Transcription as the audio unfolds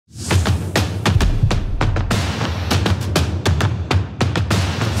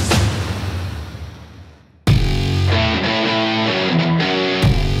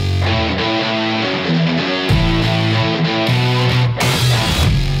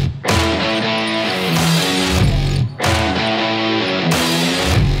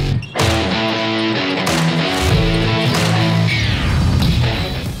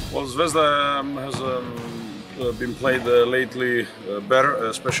been played lately better,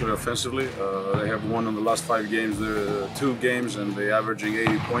 especially offensively. They have won in the last 5 games, 2 games, and they're averaging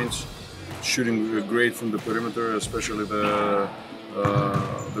 80 points. Shooting great from the perimeter, especially the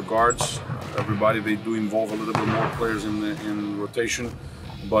guards. Everybody, they do involve a little bit more players in rotation.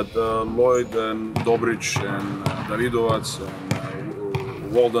 But Lloyd and Dobric and Davidovac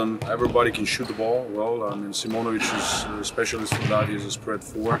and Walden, everybody can shoot the ball well. I mean, Simonovic is a specialist in that. He's a spread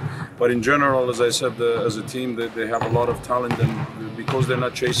 4. But in general, as I said, as a team, they have a lot of talent, and because they're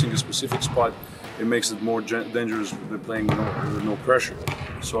not chasing a specific spot, it makes it more dangerous. They're playing with no pressure.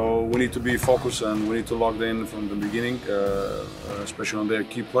 So we need to be focused, and we need to lock in from the beginning, especially on their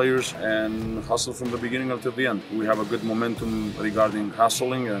key players, and hustle from the beginning until the end. We have a good momentum regarding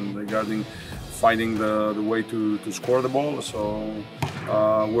hustling and regarding finding the way to score the ball. So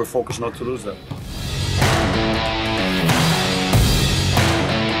we're focused not to lose that.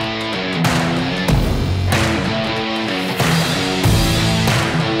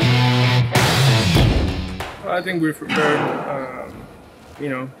 I think we're prepared,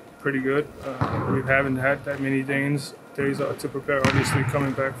 pretty good. We haven't had that many days to prepare, obviously,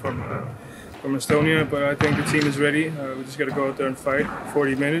 coming back from Estonia, but I think the team is ready. We just got to go out there and fight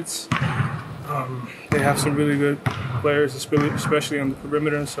 40 minutes. They have some really good players, especially on the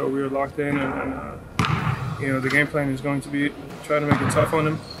perimeter, so we are locked in, and the game plan is going to be try to make it tough on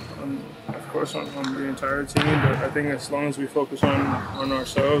them. Of course, on the entire team, but I think as long as we focus on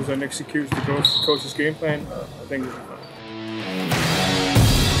ourselves and execute the coach's game plan, I think we'll be fine.